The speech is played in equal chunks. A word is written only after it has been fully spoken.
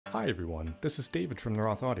Hi everyone, this is David from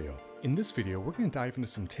Naroth Audio. In this video, we're going to dive into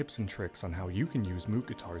some tips and tricks on how you can use Moog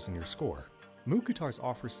guitars in your score. Moog guitars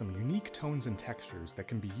offer some unique tones and textures that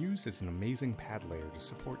can be used as an amazing pad layer to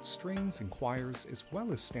support strings and choirs as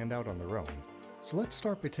well as stand out on their own. So let's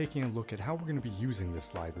start by taking a look at how we're going to be using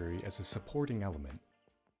this library as a supporting element.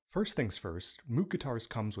 First things first, Moog guitars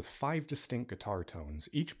comes with 5 distinct guitar tones,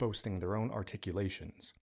 each boasting their own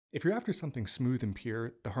articulations. If you're after something smooth and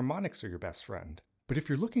pure, the harmonics are your best friend. But if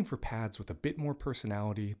you're looking for pads with a bit more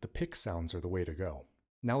personality, the pick sounds are the way to go.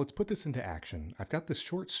 Now let's put this into action. I've got this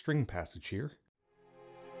short string passage here.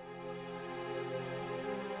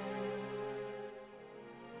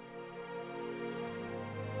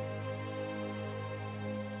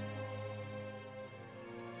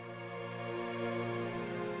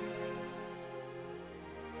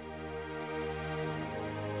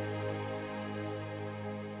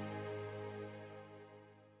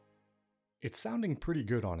 It's sounding pretty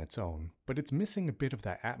good on its own, but it's missing a bit of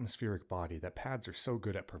that atmospheric body that pads are so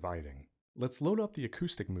good at providing. Let's load up the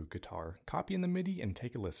acoustic Moog guitar, copy in the MIDI, and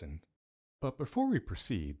take a listen. But before we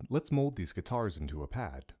proceed, let's mold these guitars into a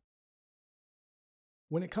pad.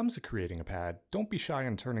 When it comes to creating a pad, don't be shy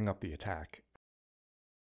on turning up the attack.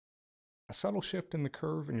 A subtle shift in the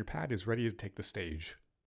curve and your pad is ready to take the stage.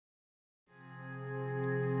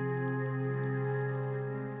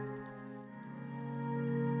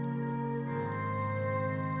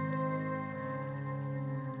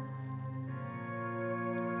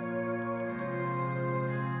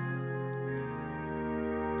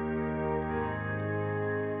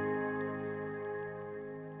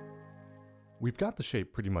 We've got the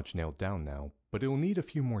shape pretty much nailed down now, but it will need a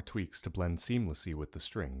few more tweaks to blend seamlessly with the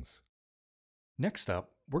strings. Next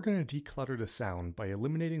up, we're going to declutter the sound by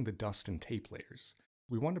eliminating the dust and tape layers.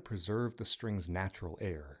 We want to preserve the string's natural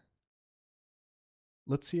air.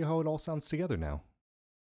 Let's see how it all sounds together now.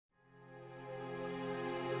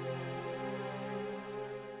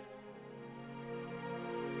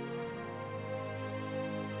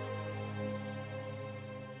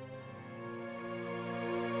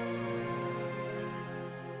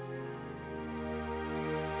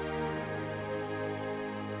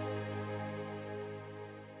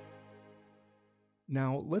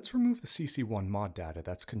 Now, let's remove the CC1 mod data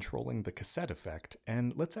that's controlling the cassette effect,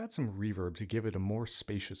 and let's add some reverb to give it a more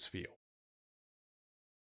spacious feel.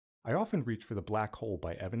 I often reach for the Black Hole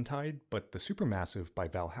by Eventide, but the Supermassive by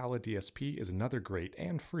Valhalla DSP is another great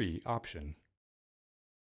and free option.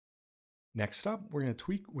 Next up, we're going to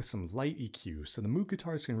tweak with some light EQ so the Moog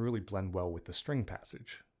guitars can really blend well with the string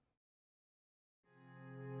passage.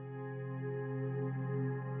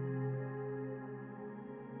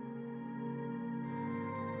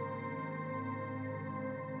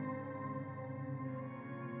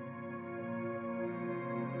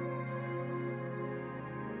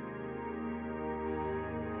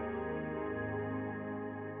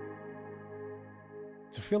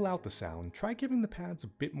 To fill out the sound, try giving the pads a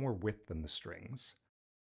bit more width than the strings.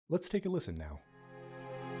 Let's take a listen now.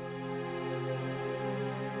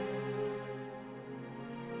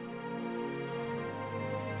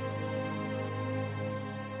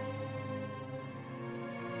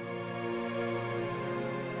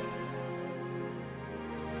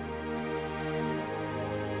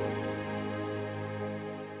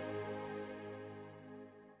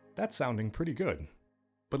 That's sounding pretty good.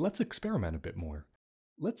 But let's experiment a bit more.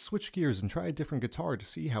 Let's switch gears and try a different guitar to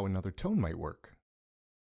see how another tone might work.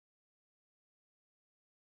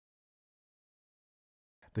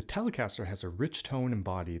 The Telecaster has a rich tone and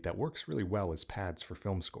body that works really well as pads for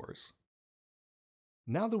film scores.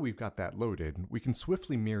 Now that we've got that loaded, we can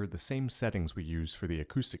swiftly mirror the same settings we use for the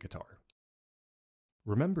acoustic guitar.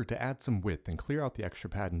 Remember to add some width and clear out the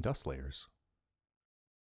extra pad and dust layers.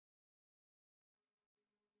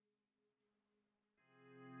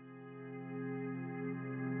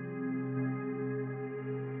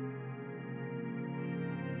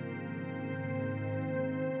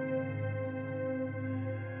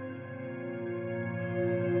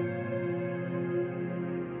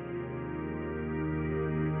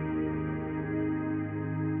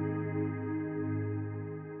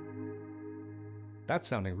 That's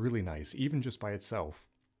sounding really nice, even just by itself.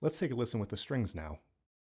 Let's take a listen with the strings now.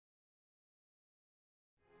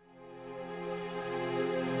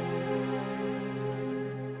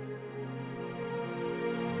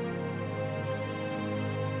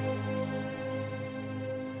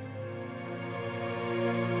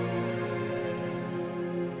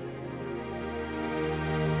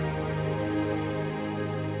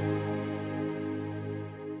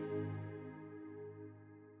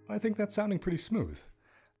 I think that's sounding pretty smooth.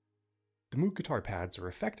 The Moog guitar pads are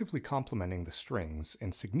effectively complementing the strings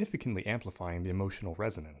and significantly amplifying the emotional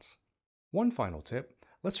resonance. One final tip,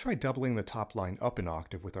 let's try doubling the top line up an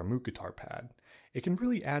octave with our Moog guitar pad. It can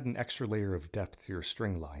really add an extra layer of depth to your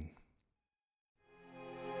string line.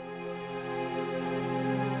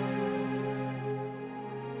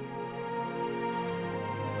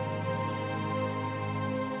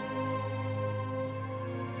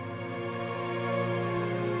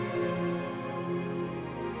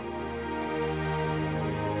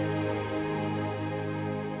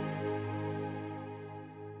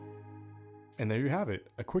 And there you have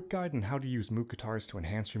it, a quick guide on how to use Moog guitars to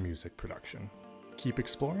enhance your music production. Keep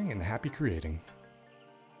exploring and happy creating!